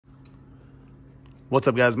What's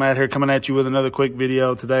up, guys? Matt here, coming at you with another quick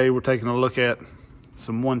video. Today we're taking a look at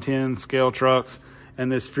some 110 scale trucks and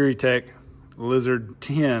this Furitek Lizard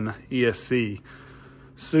 10 ESC.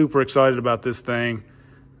 Super excited about this thing.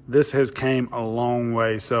 This has came a long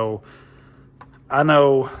way. So I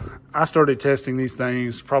know I started testing these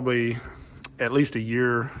things probably at least a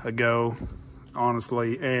year ago,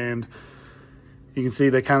 honestly, and you can see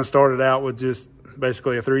they kind of started out with just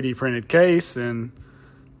basically a 3D printed case and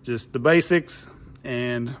just the basics.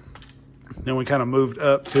 And then we kind of moved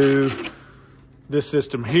up to this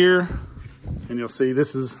system here, and you'll see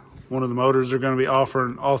this is one of the motors they're going to be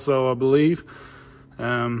offering also, I believe.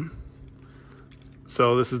 So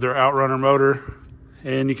this is their Outrunner motor,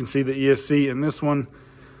 and you can see the ESC in this one.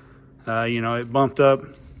 It bumped up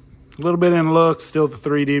a little bit in looks, still the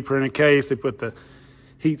 3D printed case. They put the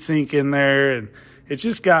heat sink in there, and it's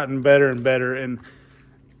just gotten better and better. And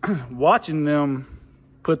watching them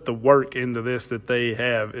put the work into this that they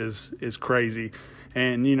have is crazy.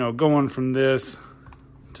 And going from this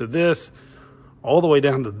to this all the way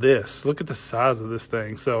down to this, look at the size of this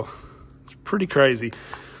thing. So it's pretty crazy.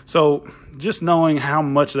 So just knowing how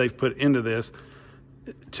much they've put into this,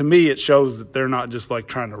 to me it shows that they're not just like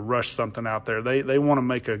trying to rush something out there. They want to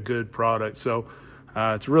make a good product. So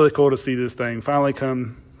it's really cool to see this thing finally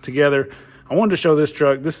come together. I wanted to show this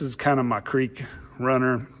truck. This is kind of my creek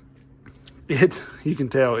runner. You can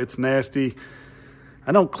tell it's nasty.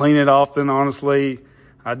 I don't clean it often, honestly.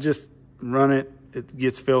 I just run it. It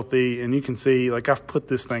gets filthy, and you can see, like, I've put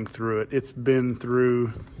this thing through it. It's been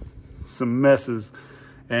through some messes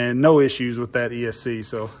and no issues with that ESC.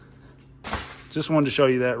 So just wanted to show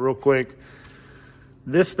you that real quick.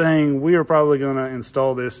 This thing, we are probably going to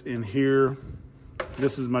install this in here.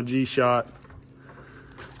 This is my G-Shot.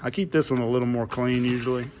 I keep this one a little more clean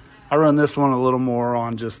usually. I run this one a little more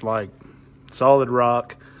on just like solid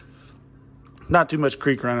rock. Not too much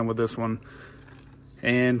creek running with this one.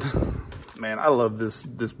 And man, I love this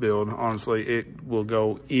build. Honestly, it will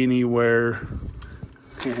go anywhere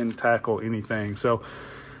and tackle anything. So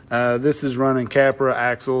this is running Capra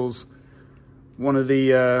axles, one of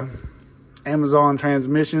the Amazon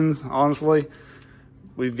transmissions. Honestly,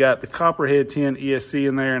 we've got the Copperhead 10 ESC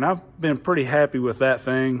in there, and I've been pretty happy with that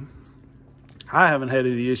thing. I haven't had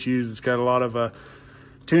any issues. It's got a lot of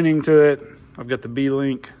tuning to it. I've got the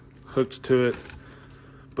B-Link hooked to it.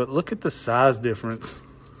 But look at the size difference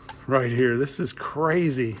right here. This is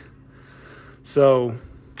crazy. So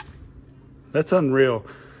that's unreal.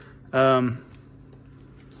 I'm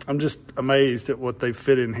just amazed at what they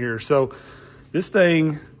fit in here. So this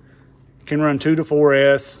thing can run 2 to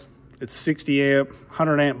 4S. It's 60 amp,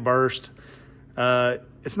 100 amp burst.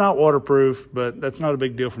 It's not waterproof, but that's not a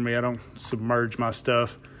big deal for me. I don't submerge my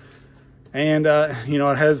stuff. And, it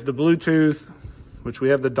has the Bluetooth, which we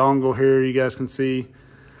have the dongle here, you guys can see.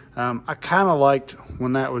 I kind of liked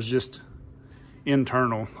when that was just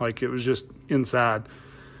internal, like it was just inside.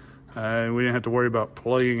 We didn't have to worry about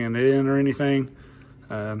plugging it in or anything.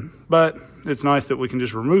 But it's nice that we can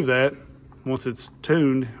just remove that. Once it's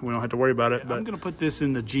tuned, we don't have to worry about it. But I'm going to put this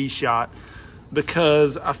in the G-Shot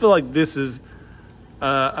because I feel like this is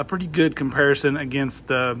a pretty good comparison against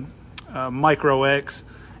the Micro X.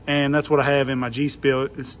 And that's what I have in my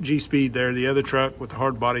G-Speed there, the other truck with the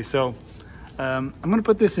hard body. So I'm going to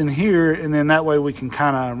put this in here, and then that way we can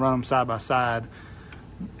kind of run them side by side.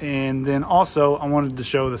 And then also I wanted to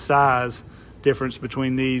show the size difference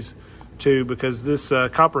between these two because this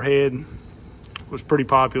Copperhead was pretty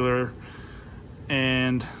popular,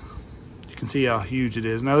 and you can see how huge it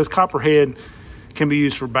is. Now this Copperhead can be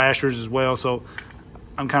used for bashers as well, so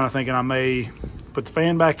I'm kind of thinking I may put the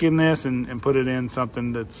fan back in this and put it in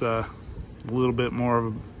something that's a little bit more of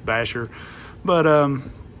a basher. But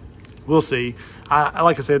we'll see.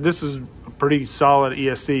 Like I said, this is a pretty solid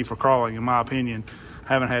ESC for crawling, in my opinion. I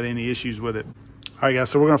haven't had any issues with it. All right, guys,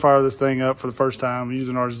 so we're going to fire this thing up for the first time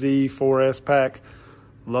using our Z4S pack.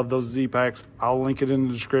 Love those Z packs. I'll link it in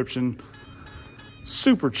the description.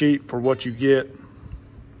 Super cheap for what you get.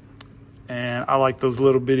 And I like those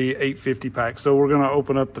little bitty 850 packs. So we're going to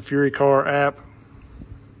open up the Furicar app,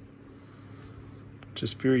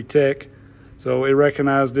 just Furitek. So it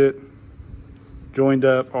recognized it, joined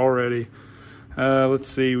up already. Let's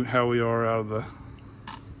see how we are out of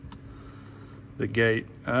the gate.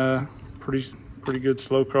 Pretty good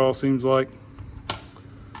slow crawl, seems like.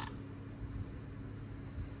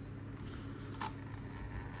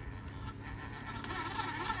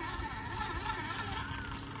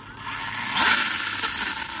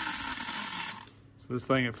 So this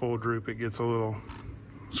thing at full droop, it gets a little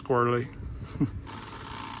squirrely.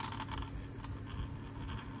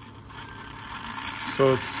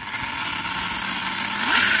 So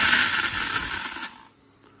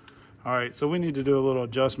All right, so we need to do a little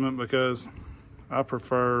adjustment because I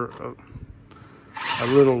prefer a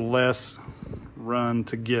little less run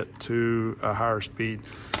to get to a higher speed.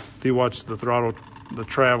 If you watch the throttle, the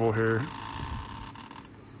travel here,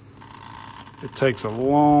 it takes a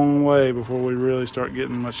long way before we really start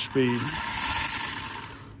getting much speed,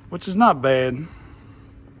 which is not bad.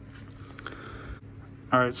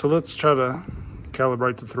 All right, so let's try to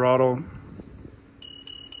calibrate the throttle.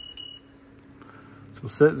 So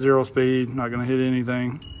set 0 speed, not gonna hit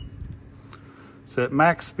anything. Set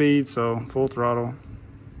max speed, so full throttle.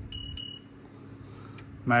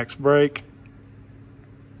 Max brake.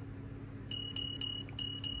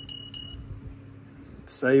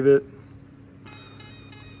 Save it.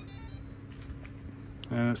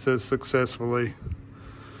 And it says successfully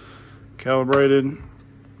calibrated.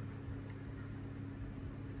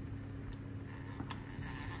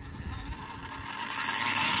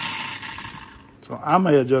 So I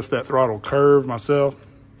may adjust that throttle curve myself,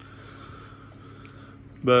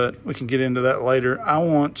 but we can get into that later. I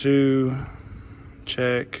want to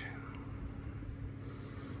check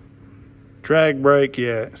drag brake.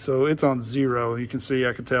 Yeah, so it's on 0. You can see,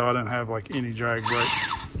 I could tell I didn't have like any drag brake.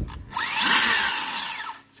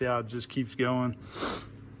 See how it just keeps going.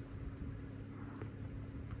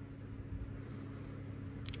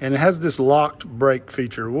 And it has this locked brake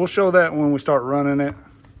feature. We'll show that when we start running it.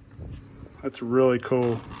 That's really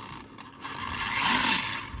cool.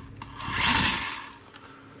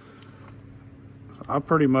 So I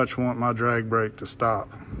pretty much want my drag brake to stop.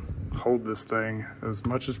 Hold this thing as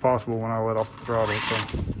much as possible when I let off the throttle.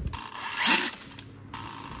 So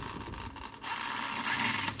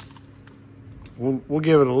we'll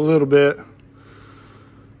give it a little bit,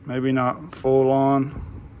 maybe not full on,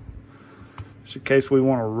 just in case we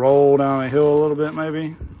want to roll down a hill a little bit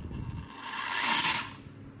maybe.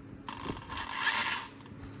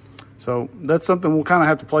 So that's something we'll kind of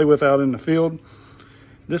have to play with out in the field.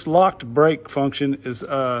 This locked brake function is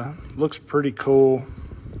looks pretty cool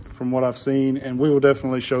from what I've seen, and we will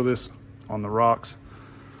definitely show this on the rocks.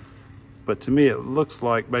 But to me, it looks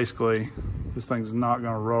like basically this thing's not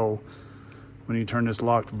gonna roll when you turn this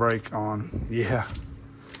locked brake on. Yeah,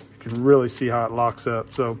 you can really see how it locks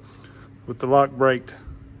up. So with the lock brake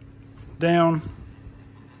down,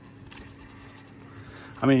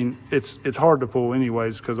 I mean, it's hard to pull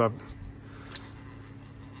anyways because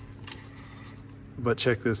but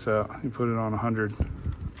check this out. You put it on 100.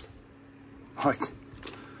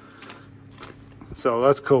 So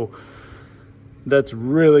that's cool. That's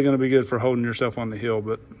really gonna be good for holding yourself on the hill,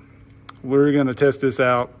 but we're gonna test this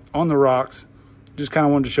out on the rocks. Just kind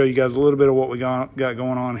of wanted to show you guys a little bit of what we got going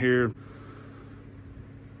on here.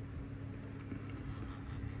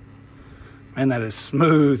 Man, that is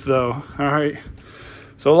smooth though, all right?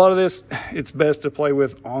 So a lot of this, it's best to play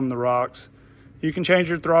with on the rocks. You can change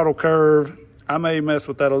your throttle curve. I may mess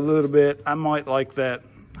with that a little bit. I might like that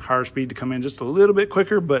higher speed to come in just a little bit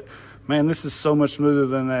quicker, but man, this is so much smoother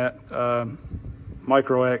than that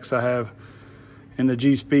Micro X I have in the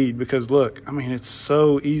G Speed, because look, I mean, it's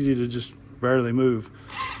so easy to just barely move.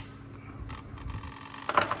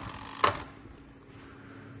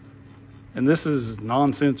 And this is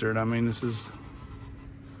non-censored. I mean, this is,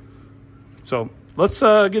 so let's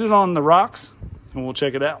get it on the rocks and we'll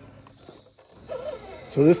check it out.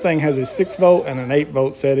 So this thing has a 6 volt and an 8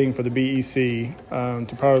 volt setting for the BEC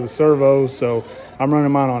to power the servo. So I'm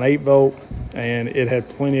running mine on 8 volt and it had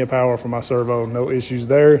plenty of power for my servo, no issues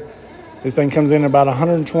there. This thing comes in about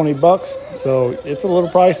 120 bucks. So it's a little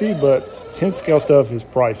pricey, but 10th scale stuff is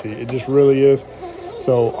pricey. It just really is.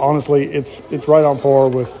 So honestly, it's right on par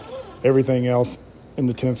with everything else in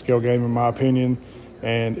the 10th scale game, in my opinion.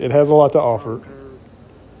 And it has a lot to offer.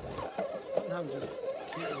 Sometimes just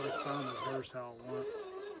can't really find the reverse how I want.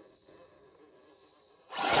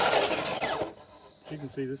 You can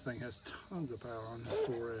see this thing has tons of power on this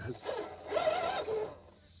 4S.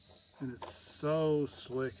 And it's so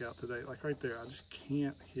slick out today. Like right there, I just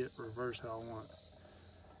can't hit reverse how I want.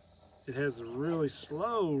 It has a really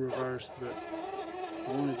slow reverse, but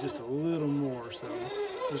I want it just a little more. So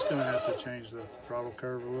I'm just gonna have to change the throttle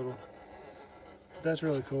curve a little. But that's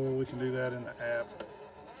really cool. We can do that in the app.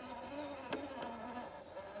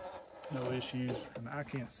 No issues. And I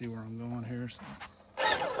can't see where I'm going here. So.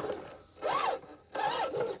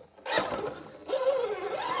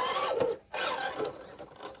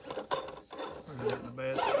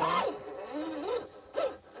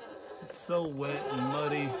 It's so wet and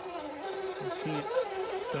muddy, you can't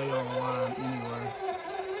stay on the line anywhere.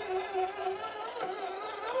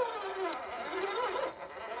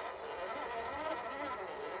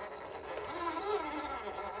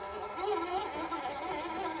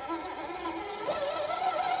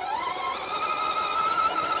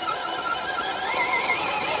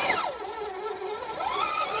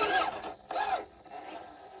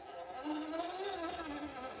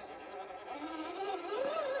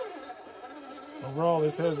 Overall,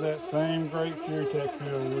 this has that same great Furitek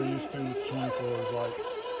feel we're used to with the 24s. Like,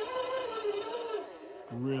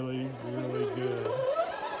 really, really good.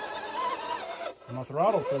 My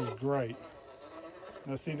throttle feels great.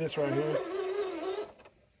 Now see this right here,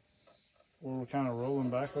 where we're kind of rolling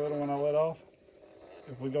back a little when I let off.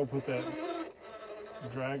 If we go put that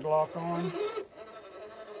drag lock on,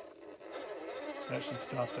 that should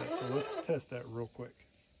stop that. So let's test that real quick.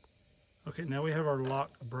 Okay, now we have our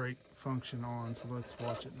lock brake function on, so let's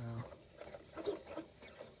watch it now.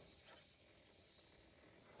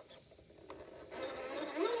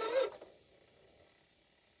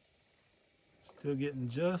 Still getting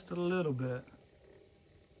just a little bit.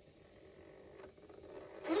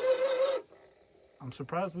 I'm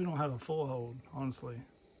surprised we don't have a full hold, honestly.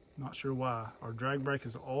 Not sure why. Our drag brake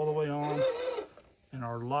is all the way on, and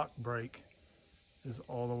our lock brake is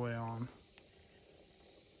all the way on.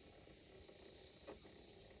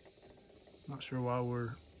 Not sure why we're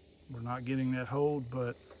not getting that hold,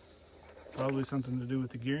 but probably something to do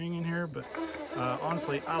with the gearing in here. But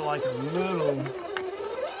honestly, I like a little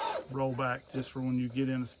roll back just for when you get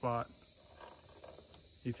in a spot.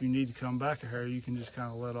 If you need to come back a hair, you can just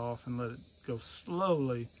kind of let off and let it go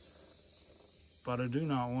slowly, but I do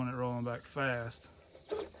not want it rolling back fast.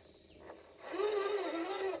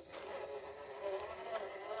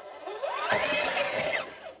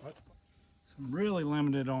 So I'm really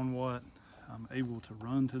limited on what I'm able to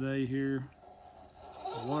run today here.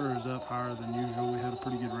 The water is up higher than usual. We had a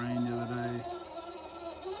pretty good rain the other day.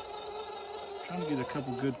 So I'm trying to get a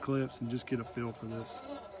couple good clips and just get a feel for this.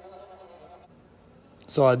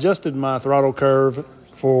 So I adjusted my throttle curve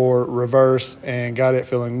for reverse and got it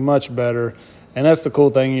feeling much better. And that's the cool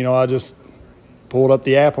thing, you know, I just pulled up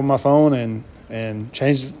the app on my phone and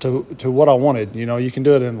changed it to what I wanted. You know, you can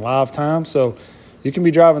do it in live time, so you can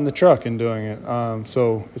be driving the truck and doing it.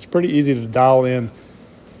 So it's pretty easy to dial in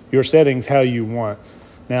your settings how you want.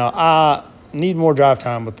 Now, I need more drive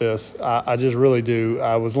time with this. I just really do.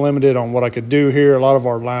 I was limited on what I could do here. A lot of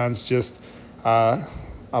our lines just,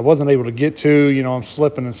 I wasn't able to get to. You know, I'm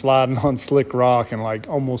slipping and sliding on slick rock and like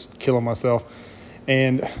almost killing myself.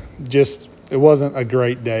 And just, it wasn't a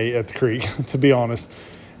great day at the creek, to be honest.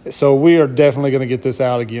 So we are definitely going to get this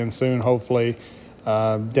out again soon, hopefully,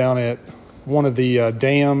 down at one of the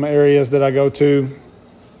dam areas that I go to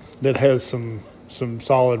that has some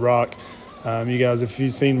solid rock. You guys, if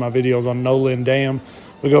you've seen my videos on Nolan Dam,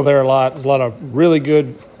 we go there a lot. There's a lot of really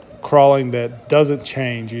good crawling that doesn't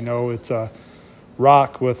change. You know, it's a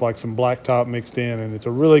rock with like some blacktop mixed in, and it's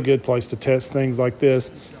a really good place to test things like this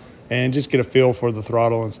and just get a feel for the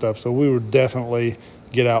throttle and stuff. So we will definitely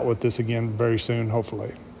get out with this again very soon,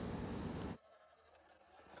 hopefully.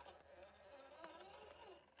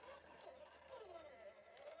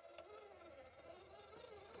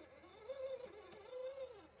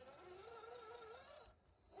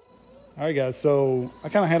 All right, guys, so I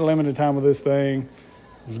kind of had a limited time with this thing.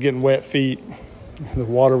 I was getting wet feet. The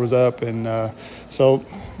water was up, and so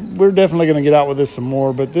we're definitely going to get out with this some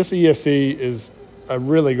more. But this ESC is a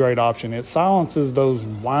really great option. It silences those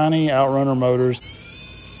whiny outrunner motors.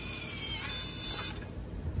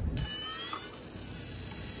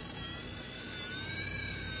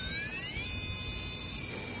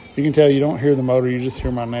 You can tell you don't hear the motor, you just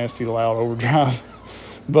hear my nasty loud overdrive.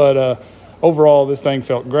 But overall, this thing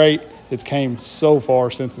felt great. It's came so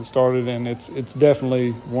far since it started, and it's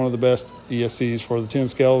definitely one of the best ESCs for the 10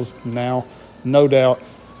 scales now, no doubt.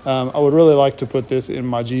 I would really like to put this in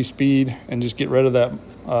my G Speed and just get rid of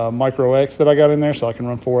that Micro X that I got in there so I can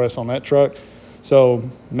run 4S on that truck. So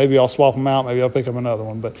maybe I'll swap them out, maybe I'll pick up another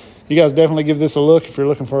one. But you guys definitely give this a look if you're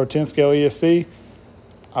looking for a 10 scale ESC.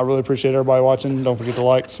 I really appreciate everybody watching. Don't forget to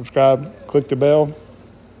like, subscribe, click the bell.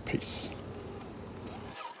 Peace.